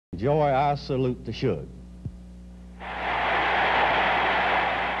Enjoy our salute to Shug.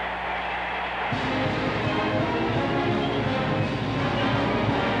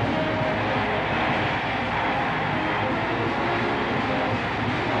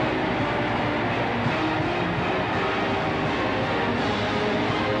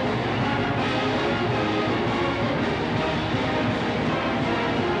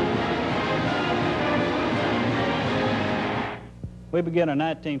 We began our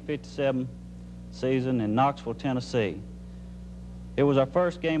 1957 season in Knoxville, Tennessee. It was our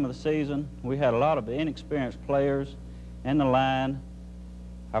first game of the season. We had a lot of inexperienced players in the line.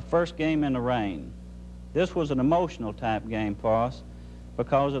 Our first game in the rain. This was an emotional type game for us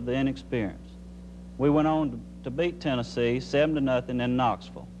because of the inexperience. We went on to beat Tennessee 7-0 in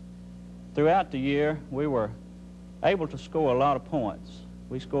Knoxville. Throughout the year, we were able to score a lot of points.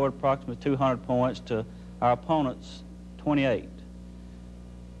 We scored approximately 200 points to our opponent's 28.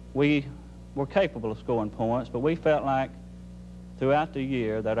 We were capable of scoring points, but we felt like throughout the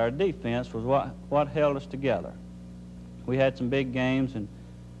year that our defense was what held us together. We had some big games in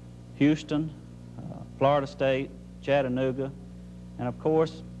Houston, Florida State, Chattanooga, and of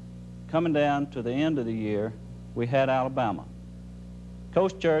course, coming down to the end of the year, we had Alabama.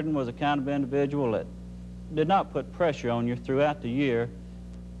 Coach Jordan was the kind of individual that did not put pressure on you throughout the year,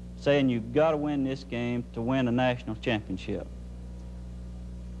 saying you've got to win this game to win a national championship.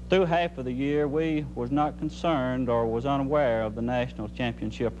 Through half of the year, we was not concerned or was unaware of the national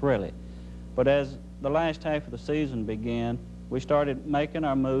championship, really. But as the last half of the season began, we started making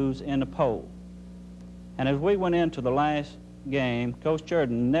our moves in the poll. And as we went into the last game, Coach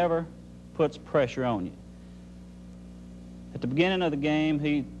Jordan never puts pressure on you. At the beginning of the game,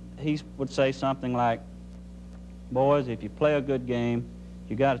 he would say something like, "Boys, if you play a good game,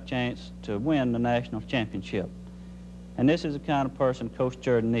 you got a chance to win the national championship." And this is the kind of person Coach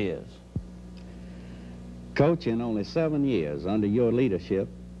Jordan is. Coach, in only 7 years under your leadership,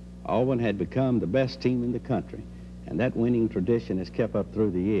 Auburn had become the best team in the country, and that winning tradition has kept up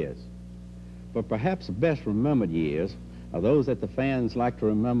through the years. But perhaps the best remembered years are those that the fans like to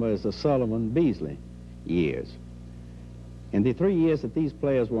remember as the Sullivan-Beasley years. In the 3 years that these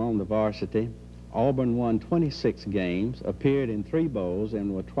players were on the varsity, Auburn won 26 games, appeared in 3 bowls,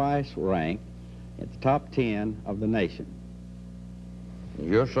 and were twice ranked at the top 10 of the nation.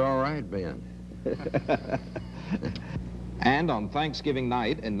 You're so right, Ben. And on Thanksgiving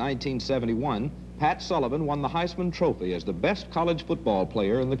night in 1971, Pat Sullivan won the Heisman Trophy as the best college football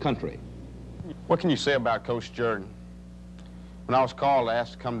player in the country. What can you say about Coach Jordan? When I was called,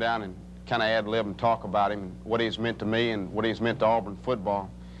 asked to come down and kind of ad-lib and talk about him and what he's meant to me and what he's meant to Auburn football,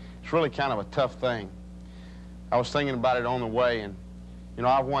 it's really kind of a tough thing. I was thinking about it on the way, and you know,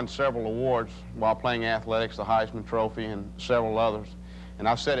 I've won several awards while playing athletics, the Heisman Trophy and several others. And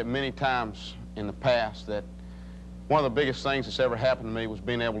I've said it many times in the past that one of the biggest things that's ever happened to me was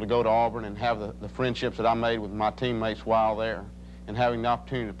being able to go to Auburn and have the friendships that I made with my teammates while there and having the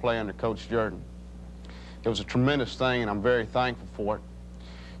opportunity to play under Coach Jordan. It was a tremendous thing, and I'm very thankful for it.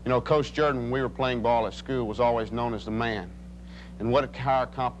 You know, Coach Jordan, when we were playing ball at school, was always known as the man. And what higher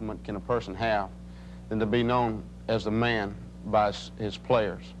compliment can a person have than to be known as the man by his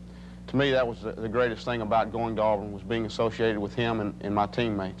players? To me, that was the greatest thing about going to Auburn, was being associated with him and my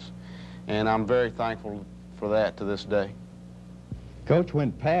teammates. And I'm very thankful for that to this day. Coach,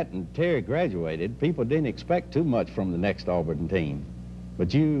 when Pat and Terry graduated, people didn't expect too much from the next Auburn team,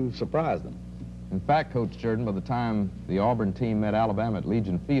 but you surprised them. In fact, Coach Jordan, by the time the Auburn team met Alabama at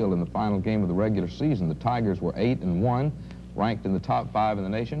Legion Field in the final game of the regular season, the Tigers were 8-1, ranked in the top 5 in the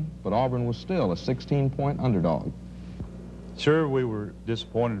nation, but Auburn was still a 16-point underdog. Sure, we were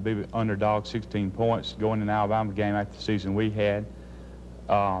disappointed to be the underdog, 16 points, going in the Alabama game after the season we had.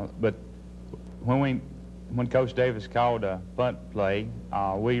 But when Coach Davis called a punt play,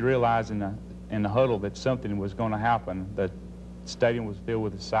 we realized in the huddle that something was going to happen. The stadium was filled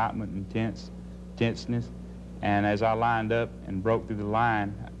with excitement and tenseness. And as I lined up and broke through the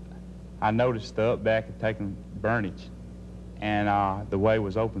line, I noticed the up back had taken burnage. And the way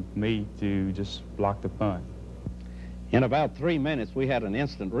was open for me to just block the punt. In about 3 minutes, we had an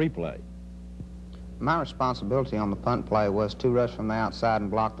instant replay. My responsibility on the punt play was to rush from the outside and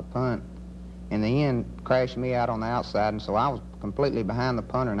block the punt. In the end, crashed me out on the outside, and so I was completely behind the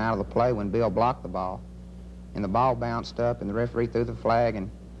punter and out of the play when Bill blocked the ball. And the ball bounced up, and the referee threw the flag, and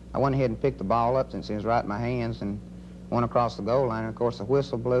I went ahead and picked the ball up since it was right in my hands and went across the goal line. And of course, the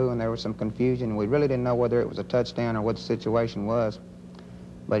whistle blew, and there was some confusion. We really didn't know whether it was a touchdown or what the situation was.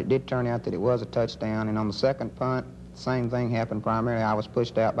 But it did turn out that it was a touchdown, and on the second punt, the same thing happened primarily. I was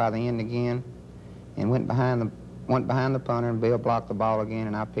pushed out by the end again and went behind went behind the punter, and Bill blocked the ball again,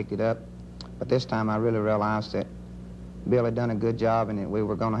 and I picked it up. But this time I really realized that Bill had done a good job and that we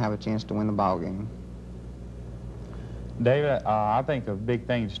were going to have a chance to win the ball game. David, I think a big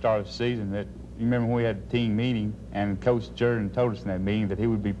thing to start the season, that you remember when we had a team meeting and Coach Jordan told us in that meeting that he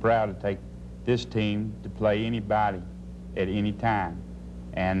would be proud to take this team to play anybody at any time.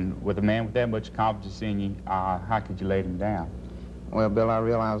 And with a man with that much confidence in you, how could you let him down? Well, Bill, I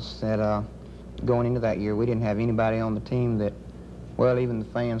realized that going into that year, we didn't have anybody on the team that, well, even the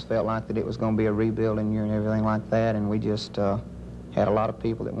fans felt like that it was going to be a rebuilding year and everything like that, and we just had a lot of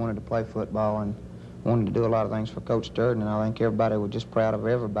people that wanted to play football and wanted to do a lot of things for Coach Jordan, and I think everybody was just proud of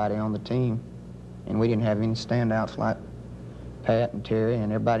everybody on the team. And we didn't have any standouts like Pat and Terry,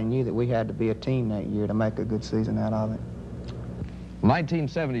 and everybody knew that we had to be a team that year to make a good season out of it.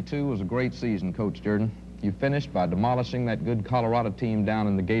 1972 was a great season, Coach Jordan. You finished by demolishing that good Colorado team down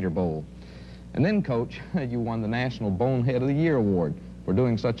in the Gator Bowl. And then, Coach, you won the National Bonehead of the Year award for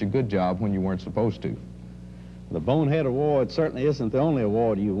doing such a good job when you weren't supposed to. The Bonehead Award certainly isn't the only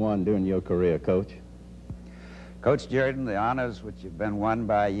award you won during your career, Coach. Coach Jordan, the honors which have been won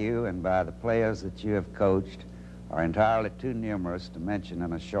by you and by the players that you have coached are entirely too numerous to mention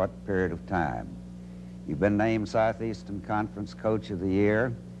in a short period of time. You've been named Southeastern Conference Coach of the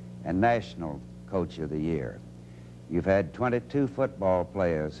Year and National Coach of the Year. You've had 22 football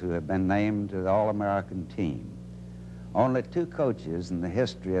players who have been named to the All-American team. Only 2 coaches in the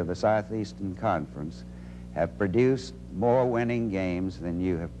history of the Southeastern Conference have produced more winning games than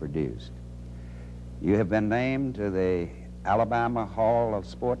you have produced. You have been named to the Alabama Hall of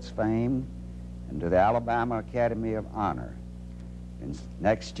Sports Fame and to the Alabama Academy of Honor. And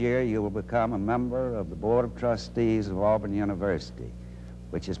next year, you will become a member of the Board of Trustees of Auburn University,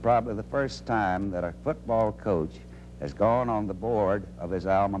 which is probably the first time that a football coach has gone on the board of his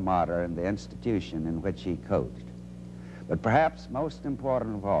alma mater and the institution in which he coached. But perhaps most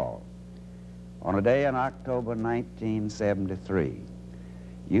important of all, on a day in October 1973,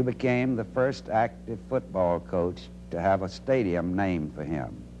 you became the first active football coach to have a stadium named for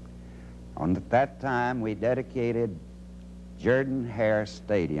him. At that time, we dedicated Jordan Hare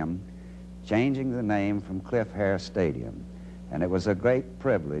Stadium, changing the name from Cliff Hare Stadium, and it was a great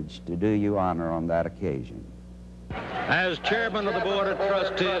privilege to do you honor on that occasion. As chairman of the Board of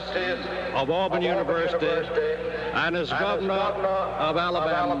Trustees of Auburn University and as governor of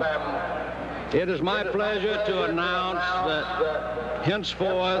Alabama, it is my pleasure to announce that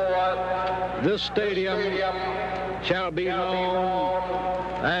henceforth this stadium shall be known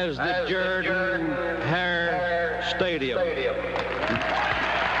as the Jordan Hare Stadium.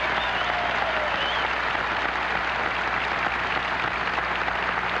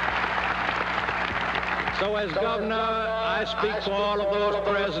 So as governor, I speak for all of those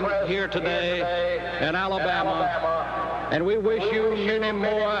present here today in Alabama, and we wish you many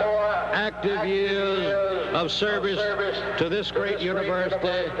more active years of service to this great university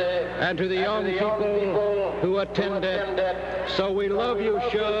and to the young people who attend it. So we love you,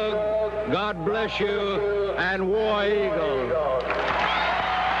 Shug. God bless you, and War Eagle.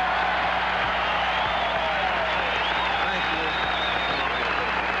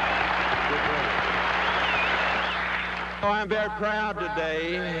 I'm very proud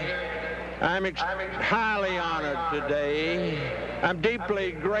today. I'm highly honored today. I'm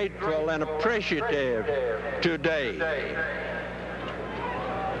deeply grateful and appreciative today.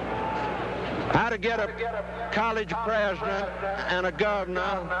 How to get a college president and a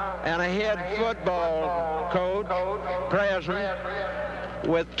governor and a head football coach, president,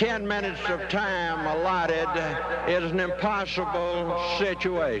 with 10 minutes of time allotted is an impossible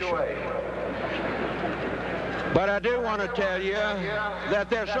situation. But I do want to tell you that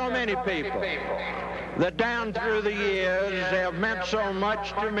there's so many people that down through the years have meant so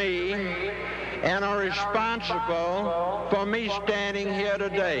much to me and are responsible for me standing here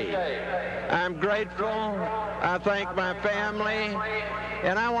today. I'm grateful. I thank my family.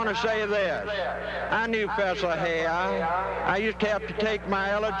 And I want to say this. I knew Professor Hare. I used to have to take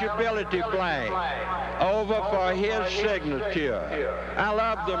my eligibility blank over for his signature. I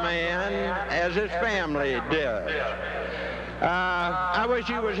love the man as his family does. I wish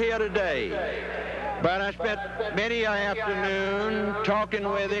he was here today. But I spent many an afternoon talking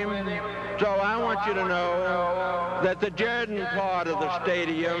with him, so I want you to know that the Jordan part of the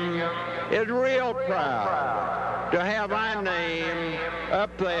stadium is real proud to have my name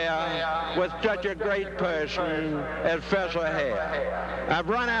up there with such a great person as Professor Hare. I've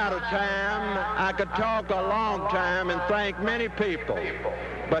run out of time. I could talk a long time and thank many people.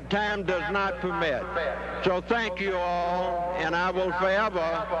 but time does not permit. So thank you all, and I will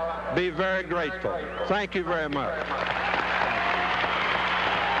forever be very grateful. Thank you very much.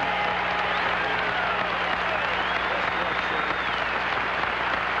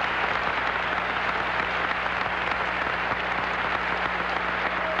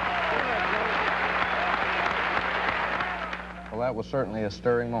 Well, that was certainly a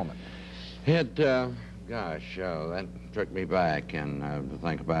stirring moment. It, gosh, that took me back and to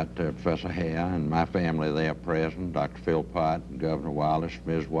think about Professor Hare and my family there present, Dr. Philpott, Governor Wallace,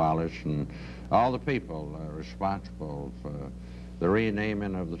 Ms. Wallace, and all the people responsible for the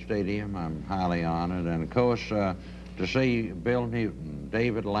renaming of the stadium. I'm highly honored. And, of course, to see Bill Newton,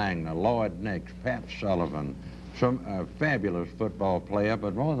 David Langner, Lloyd Nix, Pat Sullivan, some fabulous football player,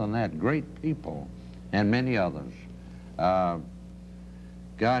 but more than that, great people, and many others.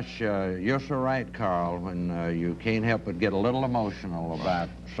 Gosh, you're so right, Carl, when you can't help but get a little emotional about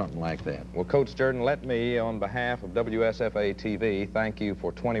something like that. Well, Coach Jordan, let me, on behalf of WSFA-TV, thank you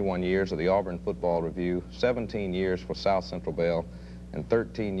for 21 years of the Auburn Football Review, 17 years for South Central Bell, and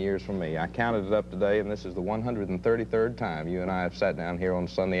 13 years for me. I counted it up today, and this is the 133rd time you and I have sat down here on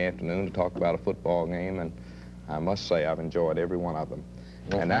Sunday afternoon to talk about a football game, and I must say I've enjoyed every one of them.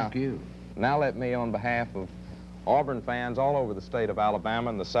 Well, thank you. Now let me, on behalf of Auburn fans all over the state of Alabama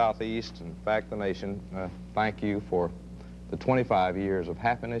and the Southeast, in fact the nation, thank you for the 25 years of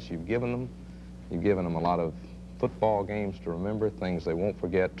happiness you've given them. You've given them a lot of football games to remember, things they won't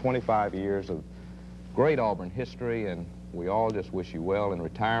forget, 25 years of great Auburn history, and we all just wish you well in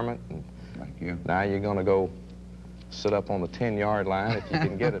retirement. And thank you. Now you're going to go sit up on the 10-yard line if you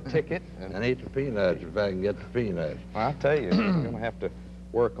can get a ticket. And eat the peanuts if I can get the peanuts. Well, I'll tell you, you're going to have to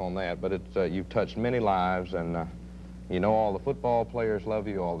work on that, but it's, you've touched many lives, and you know all the football players love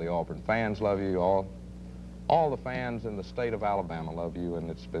you, all the Auburn fans love you, all the fans in the state of Alabama love you,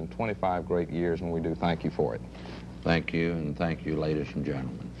 and it's been 25 great years, and we do thank you for it. Thank you, and thank you, ladies and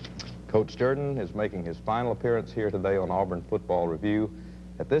gentlemen. Coach Jordan is making his final appearance here today on Auburn Football Review.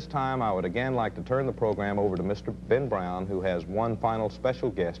 At this time, I would again like to turn the program over to Mr. Ben Brown, who has one final special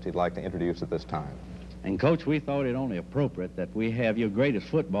guest he'd like to introduce at this time. And, Coach, we thought it only appropriate that we have your greatest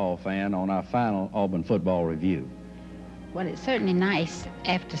football fan on our final Auburn Football Review. Well, it's certainly nice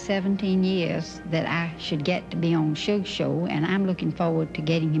after 17 years that I should get to be on Shug's show, and I'm looking forward to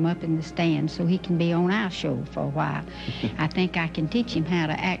getting him up in the stands so he can be on our show for a while. I think I can teach him how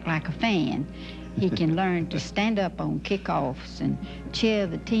to act like a fan. He can learn to stand up on kickoffs and cheer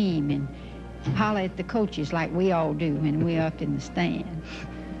the team and holler at the coaches like we all do when we're up in the stands.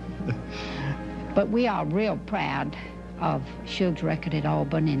 But we are real proud of Shug's record at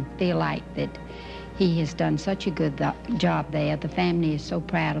Auburn and feel like that he has done such a good job there. The family is so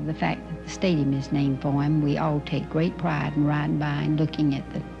proud of the fact that the stadium is named for him. We all take great pride in riding by and looking at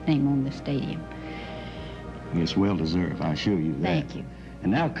the name on the stadium. It's well deserved, I assure you that. Thank you.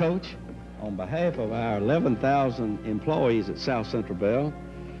 And now, Coach, on behalf of our 11,000 employees at South Central Bell,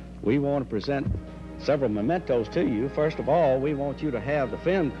 we want to present several mementos to you. First of all, we want you to have the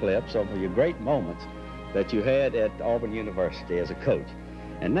film clips of your great moments that you had at Auburn University as a coach.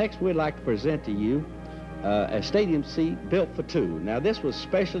 And next, we'd like to present to you a stadium seat built for two. Now, this was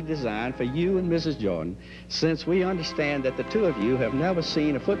specially designed for you and Mrs. Jordan, since we understand that the two of you have never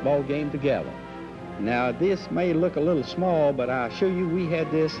seen a football game together. Now, this may look a little small, but I assure you we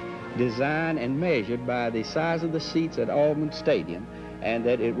had this designed and measured by the size of the seats at Auburn Stadium, and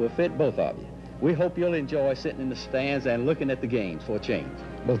that it will fit both of you. We hope you'll enjoy sitting in the stands and looking at the games for a change.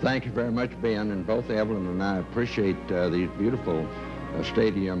 Well, thank you very much, Ben, and both Evelyn and I appreciate these beautiful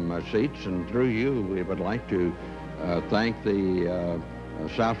stadium seats, and through you, we would like to thank the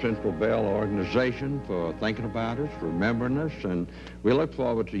South Central Bell organization for thinking about us, remembering us, and we look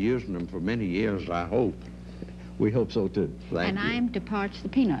forward to using them for many years, I hope. We hope so, too. And I'm to parch the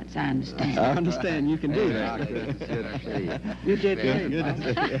peanuts, I understand. I understand you can do that. You did good.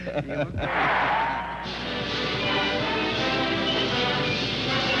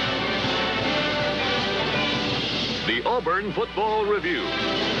 The Auburn Football Review.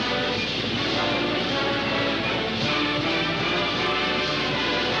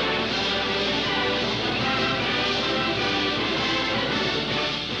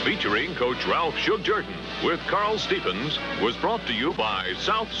 Featuring Coach Ralph Shug Jordan with Carl Stephens, was brought to you by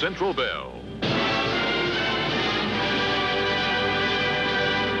South Central Bell.